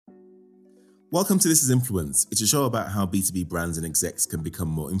Welcome to This is Influence. It's a show about how B2B brands and execs can become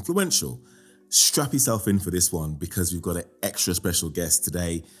more influential. Strap yourself in for this one because we've got an extra special guest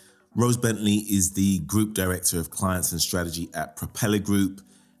today. Rose Bentley is the Group Director of Clients and Strategy at Propeller Group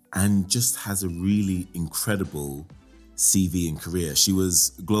and just has a really incredible CV and career. She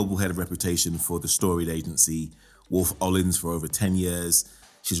was Global Head of Reputation for the storied agency Wolff Olins for over 10 years.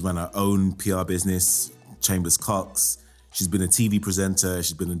 She's run her own PR business, Chambers Cox. She's been a TV presenter,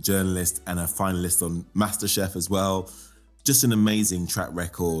 she's been a journalist and a finalist on Masterchef as well. Just an amazing track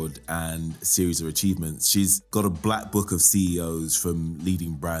record and a series of achievements. She's got a black book of CEOs from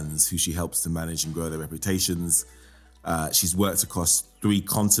leading brands who she helps to manage and grow their reputations. She's worked across 3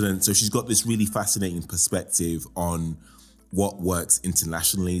 continents, so she's got this really fascinating perspective on what works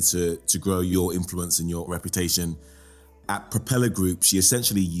internationally to grow your influence and your reputation. At Propeller Group, she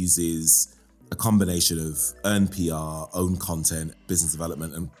essentially uses a combination of earned PR, own content, business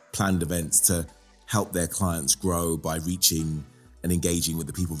development, and planned events to help their clients grow by reaching and engaging with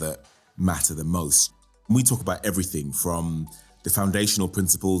the people that matter the most. We talk about everything from the foundational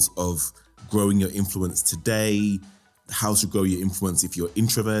principles of growing your influence today, how to grow your influence if you're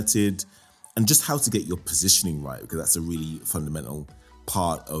introverted, and just how to get your positioning right, because that's a really fundamental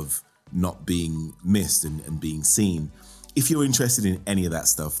part of not being missed and being seen. If you're interested in any of that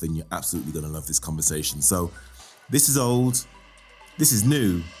stuff, then you're absolutely going to love this conversation. So this is old, this is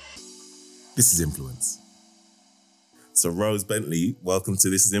new, this is influence. So Rose Bentley, welcome to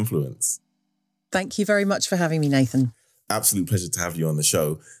This is Influence. Thank you very much for having me, Nathan. Absolute pleasure to have you on the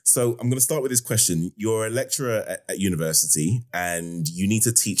show. So I'm going to start with this question. You're a lecturer at university and you need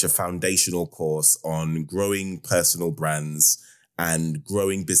to teach a foundational course on growing personal brands and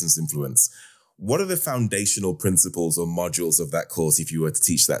growing business influence. What are the foundational principles or modules of that course if you were to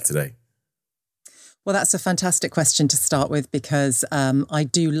teach that today? Well, that's a fantastic question to start with because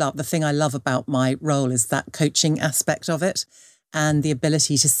the thing I love about my role is that coaching aspect of it and the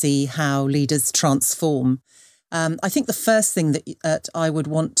ability to see how leaders transform. I think the first thing that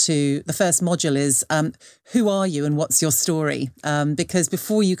the first module is who are you and what's your story? Because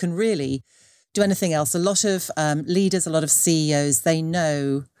before you can really do anything else, a lot of leaders, a lot of CEOs, they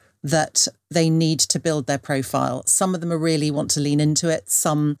know that they need to build their profile. Some of them really want to lean into it.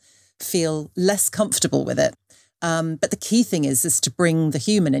 Some feel less comfortable with it. But the key thing is to bring the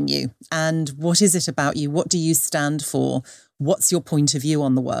human in you. And what is it about you? What do you stand for? What's your point of view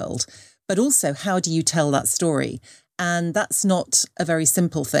on the world? But also, how do you tell that story? And that's not a very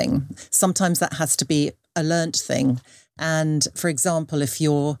simple thing. Sometimes that has to be a learnt thing. And for example, if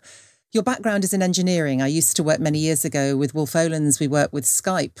your background is in engineering. I used to work many years ago with Wolff Olins. We work with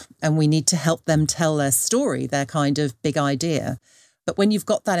Skype and we need to help them tell their story, their kind of big idea. But when you've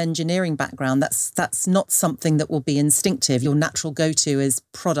got that engineering background, that's not something that will be instinctive. Your natural go-to is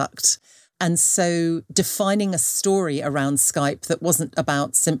product. And so defining a story around Skype that wasn't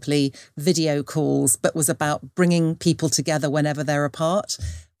about simply video calls, but was about bringing people together whenever they're apart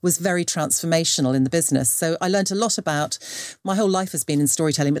was very transformational in the business. So I learned a lot about, my whole life has been in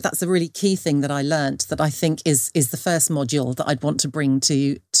storytelling, but that's a really key thing that I learned that I think is the first module that I'd want to bring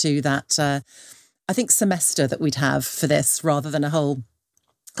to that, I think, semester that we'd have for this rather than a whole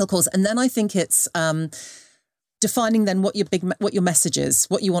course. And then I think it's defining then what your message is,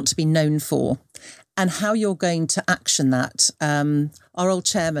 what you want to be known for, and how you're going to action that. Our old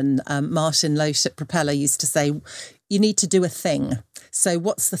chairman, Martin Lote at Propeller, used to say, you need to do a thing. So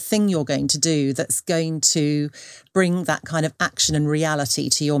what's the thing you're going to do that's going to bring that kind of action and reality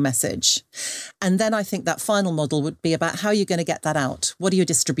to your message? And then I think that final model would be about how you're going to get that out. What are your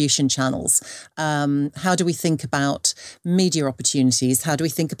distribution channels? How do we think about media opportunities? How do we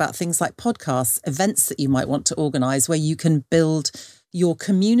think about things like podcasts, events that you might want to organise where you can build your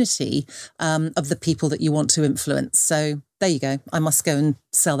community of the people that you want to influence? So there you go. I must go and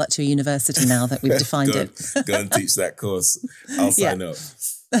sell that to a university now that we've defined it. Go and teach that course. I'll sign up.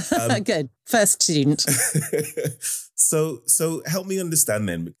 Good. First student. So help me understand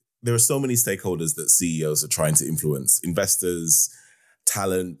then. There are so many stakeholders that CEOs are trying to influence. Investors,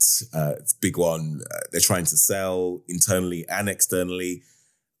 talent, it's a big one. They're trying to sell internally and externally.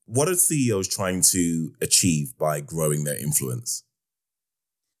 What are CEOs trying to achieve by growing their influence?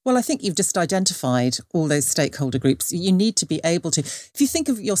 Well, I think you've just identified all those stakeholder groups. You need to be able to, if you think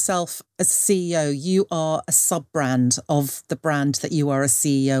of yourself as CEO, you are a sub-brand of the brand that you are a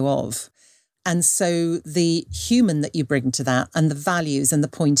CEO of. And so the human that you bring to that and the values and the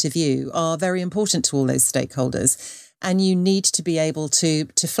point of view are very important to all those stakeholders. And you need to be able to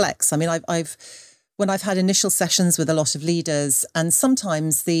flex. I mean, when I've had initial sessions with a lot of leaders, and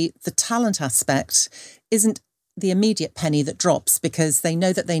sometimes the talent aspect isn't the immediate penny that drops because they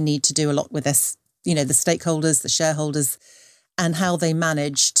know that they need to do a lot with this, the stakeholders, the shareholders, and how they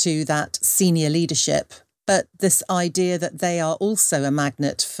manage to that senior leadership. But this idea that they are also a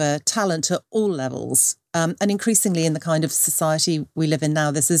magnet for talent at all levels. And increasingly in the kind of society we live in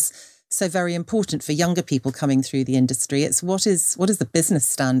now, this is so very important for younger people coming through the industry. It's what does the business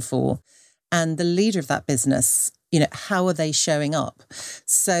stand for? And the leader of that business, how are they showing up?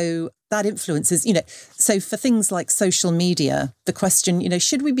 So that influences, so for things like social media, the question,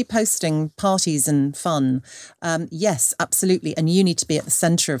 should we be posting parties and fun? Yes, absolutely. And you need to be at the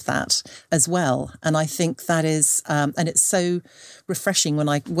centre of that as well. And I think that is, and it's so refreshing when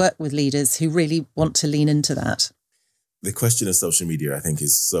I work with leaders who really want to lean into that. The question of social media, I think,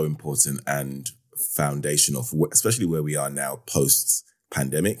 is so important and foundational, especially where we are now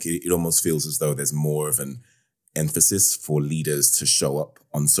post-pandemic. It almost feels as though there's more of an emphasis for leaders to show up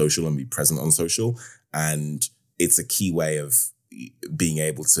on social and be present on social. And it's a key way of being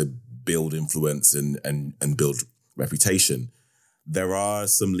able to build influence and build reputation. There are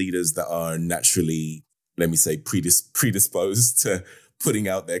some leaders that are naturally, let me say, predisposed to putting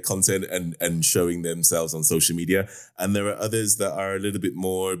out their content and showing themselves on social media. And there are others that are a little bit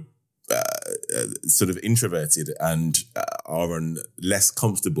more sort of introverted and are less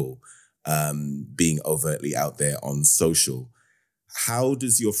comfortable being overtly out there on social. How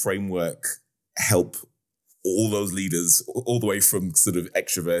does your framework help all those leaders, all the way from sort of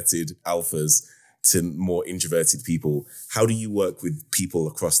extroverted alphas to more introverted people? How do you work with people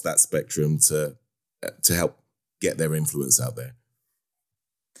across that spectrum to help get their influence out there?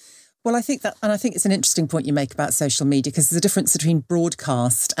 Well, I think it's an interesting point you make about social media, because there's a difference between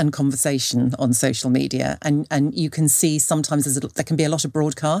broadcast and conversation on social media. And you can see sometimes there can be a lot of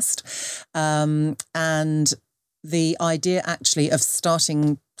broadcast. And the idea actually of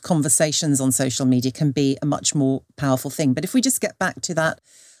starting conversations on social media can be a much more powerful thing. But if we just get back to that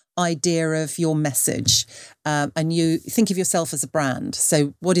idea of your message, and you think of yourself as a brand.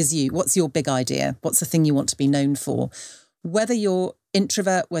 So what's your big idea? What's the thing you want to be known for? Whether you're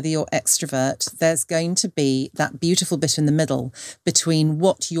introvert, whether you're extrovert, there's going to be that beautiful bit in the middle between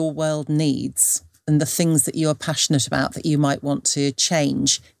what your world needs and the things that you're passionate about that you might want to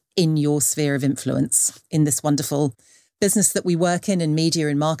change in your sphere of influence in this wonderful business that we work in media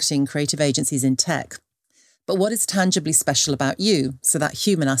and marketing, creative agencies, in tech. But what is tangibly special about you? So that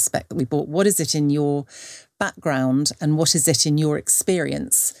human aspect that we brought, what is it in your background and what is it in your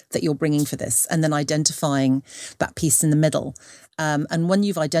experience that you're bringing for this? And then identifying that piece in the middle. And when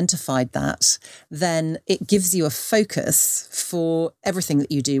you've identified that, then it gives you a focus for everything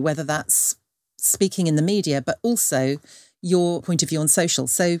that you do, whether that's speaking in the media, but also your point of view on social.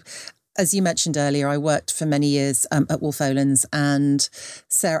 So as you mentioned earlier, I worked for many years at Wolff Olins, and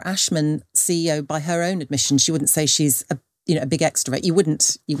Sarah Ashman, CEO, by her own admission, she wouldn't say she's a big extrovert. You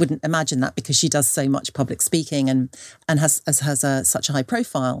wouldn't imagine that, because she does so much public speaking and has such a high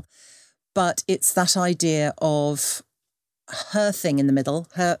profile. But it's that idea of her thing in the middle,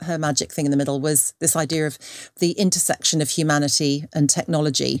 her magic thing in the middle was this idea of the intersection of humanity and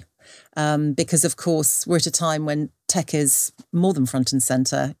technology. Because, of course, we're at a time when tech is more than front and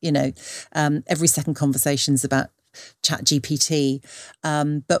centre. Every second conversation's about ChatGPT.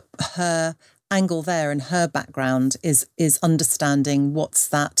 But her angle there and her background is understanding what's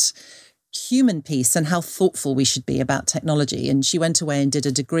that human piece and how thoughtful we should be about technology. And she went away and did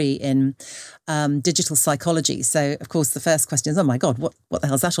a degree in digital psychology. So, of course, the first question is, oh, my God, what the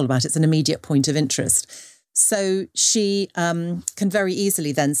hell is that all about? It's an immediate point of interest. So she can very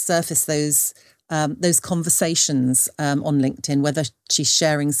easily then surface those conversations on LinkedIn, whether she's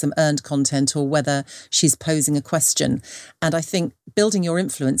sharing some earned content or whether she's posing a question. And I think building your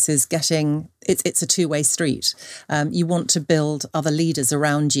influence is it's a two-way street. You want to build other leaders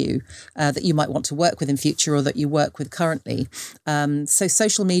around you that you might want to work with in future or that you work with currently. So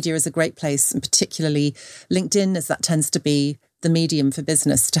social media is a great place, and particularly LinkedIn, as that tends to be the medium for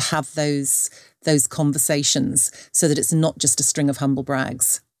business, to have those conversations so that it's not just a string of humble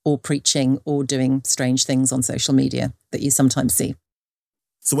brags or preaching or doing strange things on social media that you sometimes see.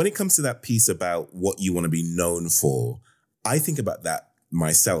 So when it comes to that piece about what you want to be known for, I think about that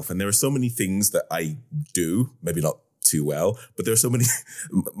myself. And there are so many things that I do, maybe not too well, but there are so many,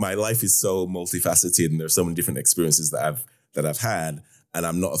 my life is so multifaceted and there are so many different experiences that I've had, and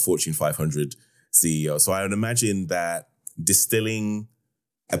I'm not a Fortune 500 CEO. So I would imagine that distilling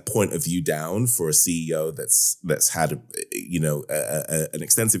a point of view down for a CEO that's had an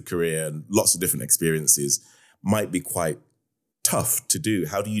extensive career and lots of different experiences might be quite tough to do.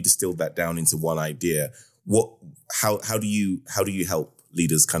 How do you distill that down into one idea? How do you help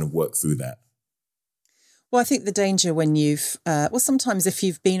leaders kind of work through that? Well, I think the danger when sometimes if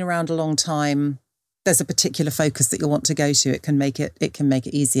you've been around a long time, there's a particular focus that you'll want to go to. It can make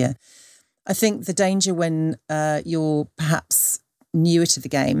it easier. I think the danger when you're perhaps newer to the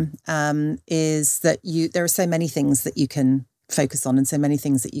game is that there are so many things that you can focus on and so many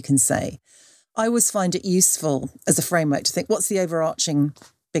things that you can say. I always find it useful as a framework to think, what's the overarching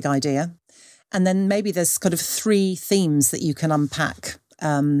big idea? And then maybe there's kind of 3 themes that you can unpack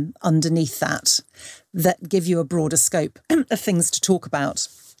underneath that give you a broader scope of things to talk about.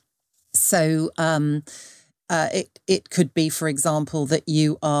 So it could be, for example, that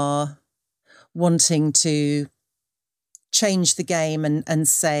you are wanting to change the game and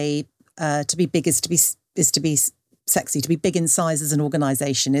say to be big is to be sexy. To be big in size as an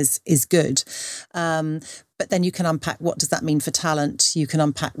organisation is good. But then you can unpack, what does that mean for talent? You can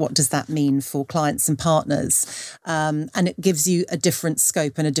unpack, what does that mean for clients and partners? And it gives you a different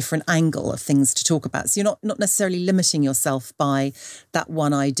scope and a different angle of things to talk about. So you're not necessarily limiting yourself by that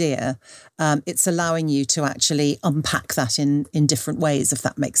one idea. It's allowing you to actually unpack that in different ways, if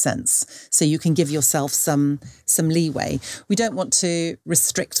that makes sense. So you can give yourself some leeway. We don't want to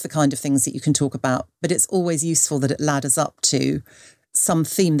restrict the kind of things that you can talk about, but it's always useful that it ladders up to some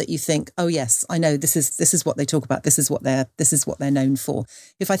theme that you think, oh yes, I know this is what they talk about. This is what they're known for.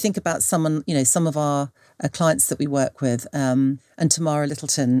 If I think about someone, some of our clients that we work with, and Tamara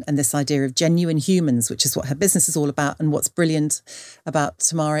Littleton, and this idea of genuine humans, which is what her business is all about. And what's brilliant about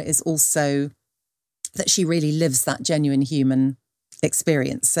Tamara is also that she really lives that genuine human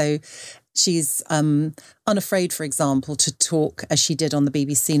experience. So she's unafraid, for example, to talk, as she did on the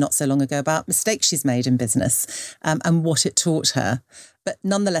BBC not so long ago, about mistakes she's made in business and what it taught her. But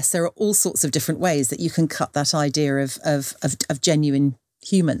nonetheless, there are all sorts of different ways that you can cut that idea of genuine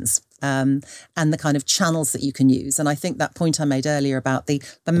humans and the kind of channels that you can use. And I think that point I made earlier about the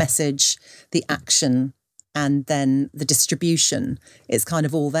message, the action, and then the distribution, it's kind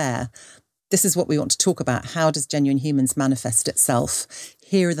of all there. This is what we want to talk about. How does genuine humans manifest itself?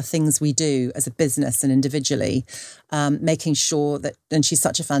 Here are the things we do as a business and individually, making sure that, and she's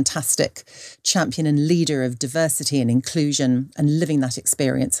such a fantastic champion and leader of diversity and inclusion and living that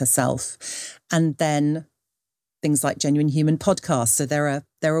experience herself. And then things like Genuine Human podcasts. So there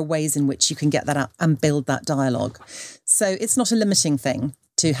are ways in which you can get that out and build that dialogue. So it's not a limiting thing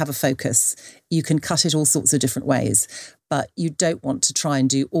to have a focus. You can cut it all sorts of different ways, but you don't want to try and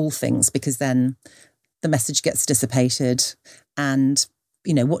do all things, because then the message gets dissipated and,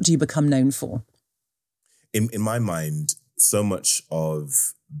 what do you become known for? In my mind, so much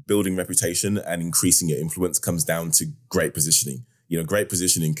of building reputation and increasing your influence comes down to great positioning. Great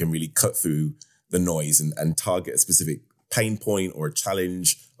positioning can really cut through the noise and target a specific pain point or a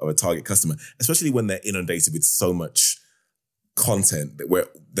challenge of a target customer, especially when they're inundated with so much content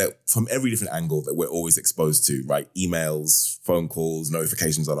that from every different angle that we're always exposed to, right? Emails, phone calls,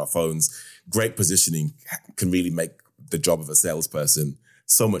 notifications on our phones. Great positioning can really make the job of a salesperson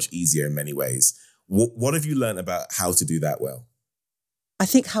so much easier in many ways. What have you learned about how to do that well? I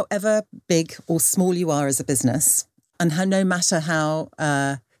think however big or small you are as a business, and no matter how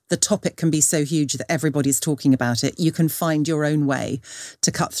the topic can be so huge that everybody's talking about it, you can find your own way to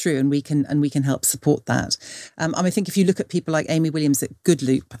cut through, and we can help support that. I think if you look at people like Amy Williams at Good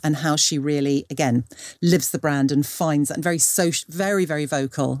Loop and how she really, again, lives the brand and finds that, and very social, very, very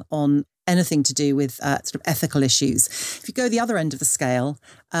vocal on anything to do with sort of ethical issues. If you go the other end of the scale,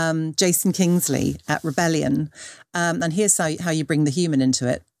 Jason Kingsley at Rebellion, and here's how you bring the human into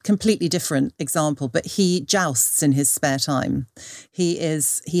it. Completely different example, but he jousts in his spare time. He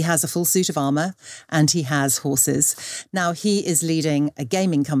has a full suit of armor and he has horses. Now he is leading a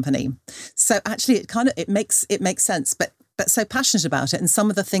gaming company. So actually it makes sense, but so passionate about it. And some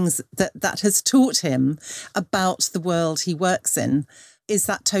of the things that has taught him about the world he works in is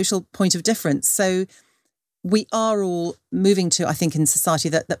that total point of difference. So we are all moving to, I think, in society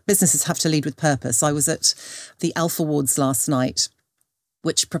that businesses have to lead with purpose. I was at the Alpha Awards last night,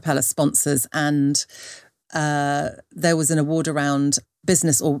 which Propeller sponsors, and there was an award around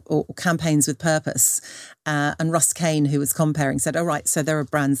business or campaigns with purpose. And Russ Kane, who was comparing, said, oh, right, so there are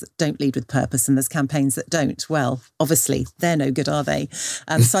brands that don't lead with purpose and there's campaigns that don't. Well, obviously, they're no good, are they?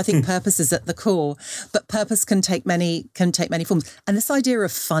 So I think purpose is at the core, but purpose can take many forms. And this idea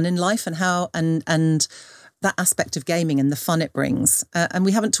of fun in life and how and that aspect of gaming and the fun it brings. And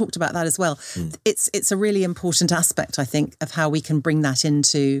we haven't talked about that as well. It's a really important aspect, I think, of how we can bring that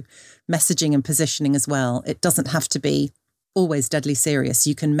into messaging and positioning as well. It doesn't have to be always deadly serious.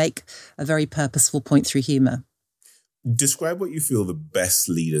 You can make a very purposeful point through humour. Describe what you feel the best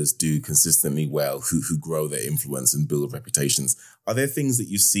leaders do consistently well, who grow their influence and build reputations. Are there things that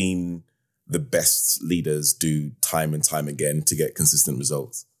you've seen the best leaders do time and time again to get consistent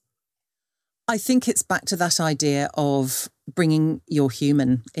results? I think it's back to that idea of bringing your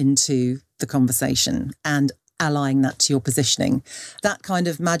human into the conversation and allying that to your positioning. That kind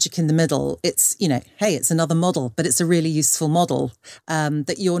of magic in the middle, it's, hey, it's another model, but it's a really useful model,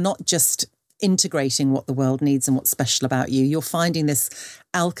 that you're not just integrating what the world needs and what's special about you. You're finding this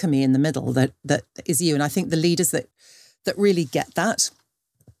alchemy in the middle that is you. And I think the leaders that really get that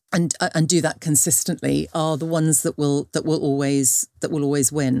and do that consistently are the ones that will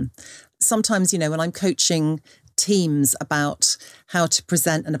always win. Sometimes, when I'm coaching teams about how to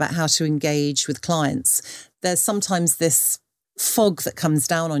present and about how to engage with clients, there's sometimes this fog that comes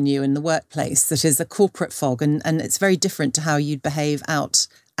down on you in the workplace that is a corporate fog, and it's very different to how you'd behave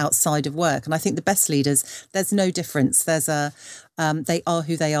outside of work. And I think the best leaders, there's no difference. There's they are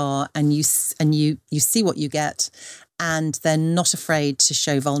who they are, and you see what you get, and they're not afraid to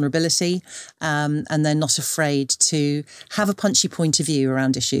show vulnerability, and they're not afraid to have a punchy point of view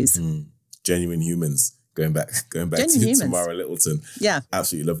around issues. Genuine humans. Going back to Tamara Littleton. Yeah.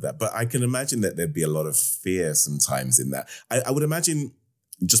 Absolutely love that. But I can imagine that there'd be a lot of fear sometimes in that. I would imagine,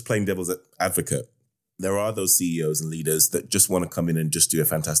 just playing devil's advocate, there are those CEOs and leaders that just want to come in and just do a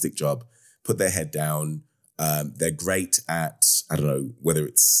fantastic job, put their head down. They're great at, I don't know, whether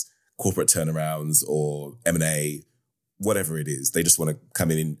it's corporate turnarounds or M&A, whatever it is. They just want to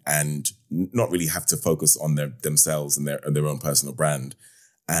come in and not really have to focus on themselves and their own personal brand.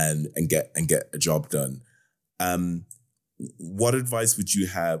 And get a job done. What advice would you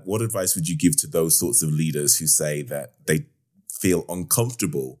have? What advice would you give to those sorts of leaders who say that they feel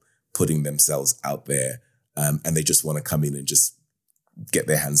uncomfortable putting themselves out there, and they just want to come in and just get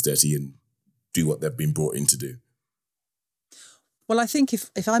their hands dirty and do what they've been brought in to do? Well, I think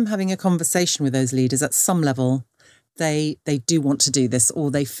if I'm having a conversation with those leaders at some level, they do want to do this,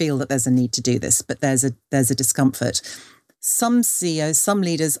 or they feel that there's a need to do this, but there's a discomfort. Some CEOs, some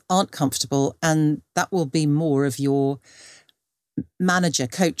leaders aren't comfortable, and that will be more of your manager,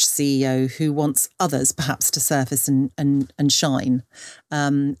 coach, CEO who wants others perhaps to surface and shine.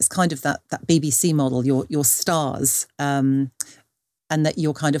 It's kind of that BBC model, your stars, and that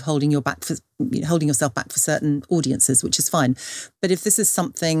you're kind of holding yourself back for certain audiences, which is fine. But if this is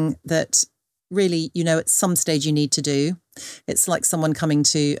something that really, at some stage you need to do, it's like someone coming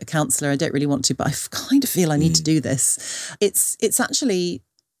to a counsellor. I don't really want to, but I kind of feel I need to do this. It's actually,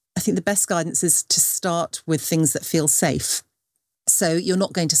 I think the best guidance is to start with things that feel safe. So you're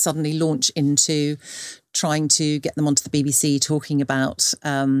not going to suddenly launch into trying to get them onto the BBC talking about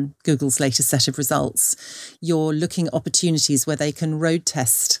Google's latest set of results. You're looking at opportunities where they can road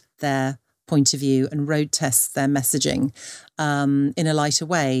test their point of view and road test their messaging in a lighter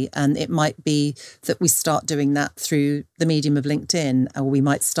way. And it might be that we start doing that through the medium of LinkedIn, or we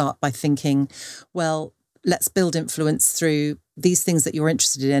might start by thinking, well, let's build influence through these things that you're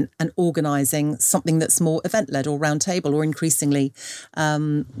interested in and organising something that's more event-led or roundtable, or increasingly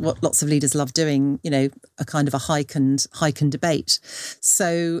what lots of leaders love doing, a kind of a hike and debate.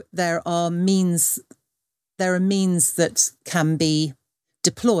 So there are means that can be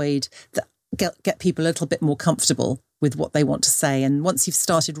deployed that get people a little bit more comfortable with what they want to say. And once you've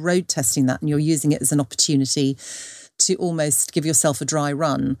started road testing that and you're using it as an opportunity to almost give yourself a dry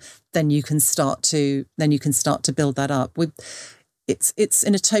run, then you can start to build that up. It's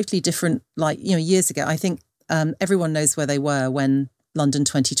in a totally different, years ago. I think everyone knows where they were when London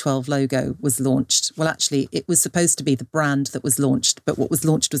 2012 logo was launched. Well, actually, it was supposed to be the brand that was launched, but what was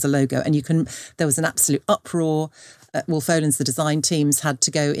launched was a logo. And there was an absolute uproar. Wolff Olins, the design teams, had to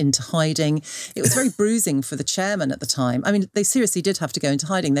go into hiding. It was very bruising for the chairman at the time. I mean, they seriously did have to go into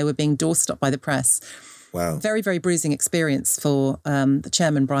hiding. They were being doorstopped by the press. Wow. Very, very bruising experience for the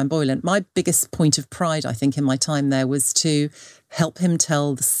chairman, Brian Boylan. My biggest point of pride, I think, in my time there was to help him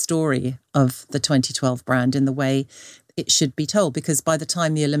tell the story of the 2012 brand in the way it should be told, because by the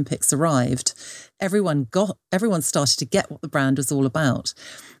time the Olympics arrived, everyone started to get what the brand was all about.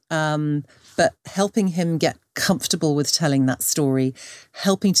 But helping him get comfortable with telling that story,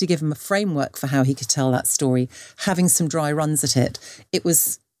 helping to give him a framework for how he could tell that story, having some dry runs at it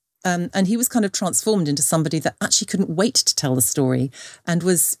was, and he was kind of transformed into somebody that actually couldn't wait to tell the story and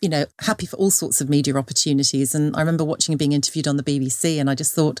was, happy for all sorts of media opportunities. And I remember watching him being interviewed on the BBC, and I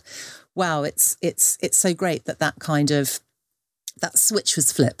just thought, wow, it's so great that kind of that switch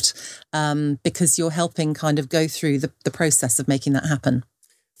was flipped, because you're helping kind of go through the process of making that happen.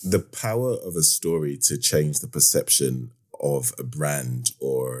 The power of a story to change the perception of a brand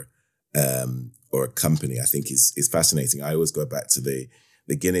or a company, I think is fascinating. I always go back to the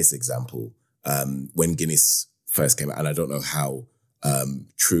Guinness example. When Guinness first came out, and I don't know how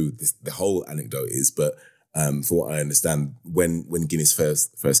true the whole anecdote is, but from what I understand, when Guinness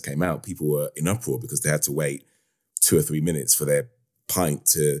first came out, people were in uproar because they had to wait 2 or 3 minutes for their pint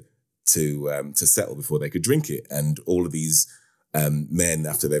to settle before they could drink it. And all of these men,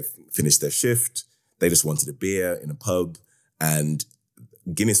 after they've finished their shift, they just wanted a beer in a pub, and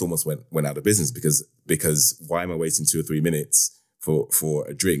Guinness almost went out of business because why am I waiting 2 or 3 minutes for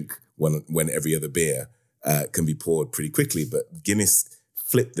a drink when every other beer can be poured pretty quickly? But Guinness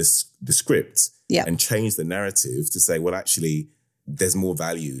flipped the script and changed the narrative to say, well, actually, there's more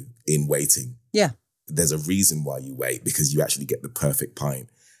value in waiting. Yeah. There's a reason why you wait, because you actually get the perfect pint.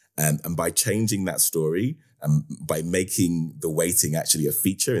 And by changing that story, and by making the waiting actually a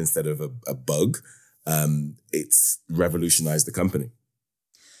feature instead of a bug, it's revolutionized the company.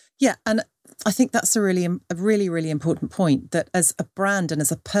 Yeah, and I think that's a really, really important point, that as a brand and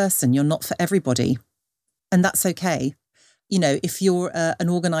as a person, you're not for everybody. And that's okay. You know, if you're an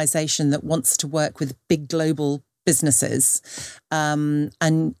organisation that wants to work with big global businesses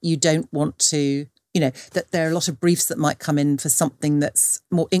and you don't want to, you know, that there are a lot of briefs that might come in for something that's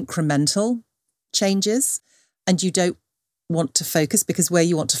more incremental changes, and you don't want to focus, because where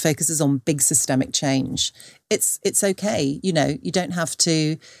you want to focus is on big systemic change. It's okay. You know, you don't have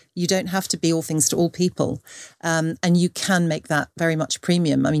to be all things to all people. And you can make that very much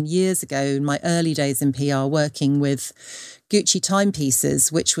premium. I mean, years ago, in my early days in PR, working with Gucci timepieces,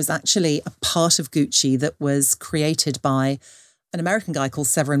 which was actually a part of Gucci that was created by an American guy called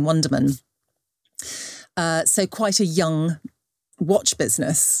Severin Wunderman. So quite a young watch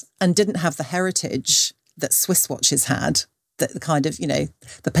business, and didn't have the heritage that Swiss watches had, the kind of, you know,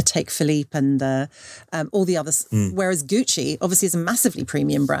 the Patek Philippe and all the others. Whereas Gucci obviously is a massively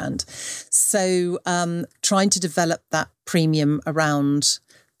premium brand. So trying to develop that premium around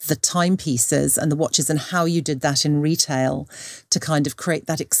the timepieces and the watches, and how you did that in retail to kind of create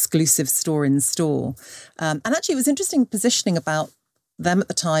that exclusive store in store. And actually, it was interesting positioning about them at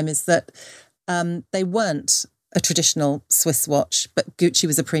the time is that they weren't a traditional Swiss watch, but Gucci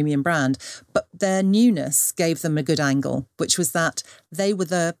was a premium brand. But their newness gave them a good angle, which was that they were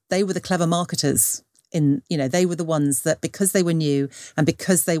the clever marketers. They were the ones that, because they were new and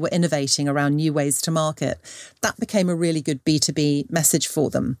because they were innovating around new ways to market, that became a really good B2B message for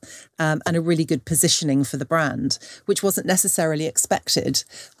them, and a really good positioning for the brand, which wasn't necessarily expected,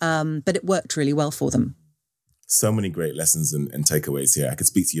 but it worked really well for them. So many great lessons and takeaways here. I could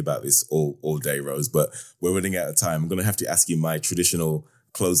speak to you about this all day, Rose, but we're running out of time. I'm going to have to ask you my traditional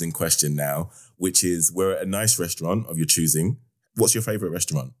closing question now, which is, we're at a nice restaurant of your choosing. What's your favourite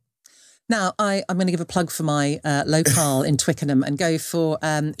restaurant? Now, I'm going to give a plug for my locale in Twickenham and go for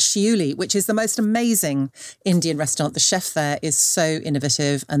Shiuli, which is the most amazing Indian restaurant. The chef there is so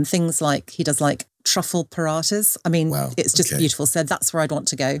innovative, and things like, he does like truffle parathas. I mean, wow. It's just beautiful. So that's where I'd want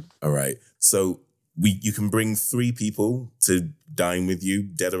to go. All right. So you can bring 3 people to dine with you,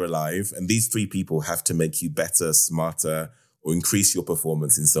 dead or alive, and these 3 people have to make you better, smarter, or increase your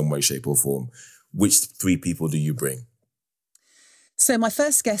performance in some way, shape or form. Which 3 people do you bring? So my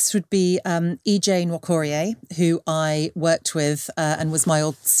first guest would be E.J. Nwakorie, who I worked with and was my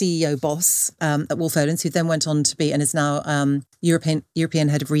old CEO boss at Wolff Olins, who then went on to be and is now European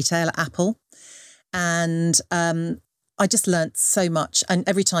head of retail at Apple. And I just learnt so much. And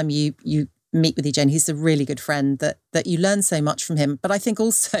every time you meet with E.J., he's a really good friend that you learn so much from him. But I think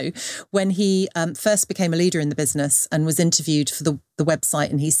also when he first became a leader in the business and was interviewed for the website,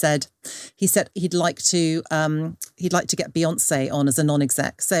 and he said he'd like to get Beyonce on as a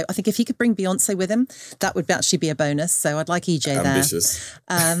non-exec. So I think if he could bring Beyonce with him, that would actually be a bonus. So I'd like EJ Ambitious.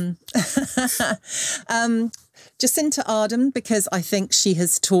 there. Jacinta Ardern, because I think she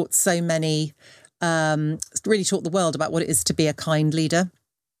has taught so many, really taught the world about what it is to be a kind leader.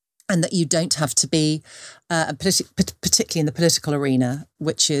 And that you don't have to be, particularly in the political arena,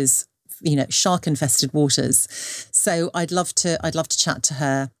 which is, shark-infested waters. So I'd love to chat to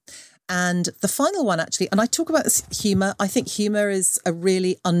her. And the final one, actually, and I talk about this humour. I think humour is a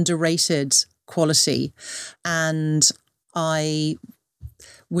really underrated quality, and I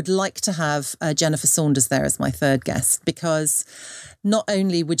would like to have Jennifer Saunders there as my third guest, because not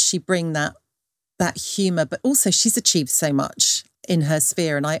only would she bring that humour, but also she's achieved so much in her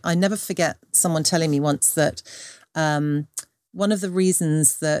sphere. And I never forget someone telling me once that one of the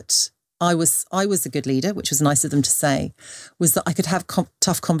reasons that I was a good leader, which was nice of them to say, was that I could have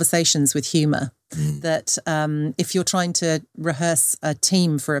tough conversations with humour. That if you're trying to rehearse a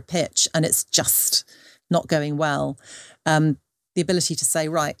team for a pitch and it's just not going well, the ability to say,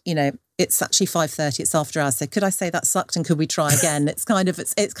 right, it's actually 5:30, it's after hours. So could I say that sucked and could we try again? It kind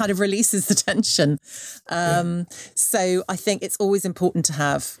of releases the tension. So I think it's always important to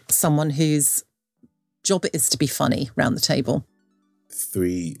have someone whose job it is to be funny around the table.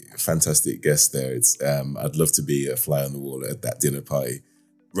 3 fantastic guests there. I'd love to be a fly on the wall at that dinner party.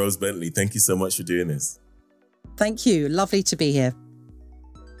 Rose Bentley, thank you so much for doing this. Thank you. Lovely to be here.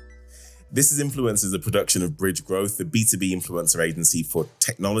 This is Influencers, a production of Bridge Growth, the B2B influencer agency for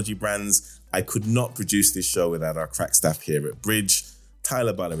technology brands. I could not produce this show without our crack staff here at Bridge.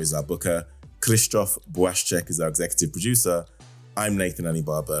 Tyler Baller is our booker. Krzysztof Błaszczyk is our executive producer. I'm Nathan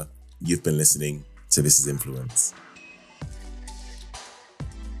Anibaba. You've been listening to This is Influence.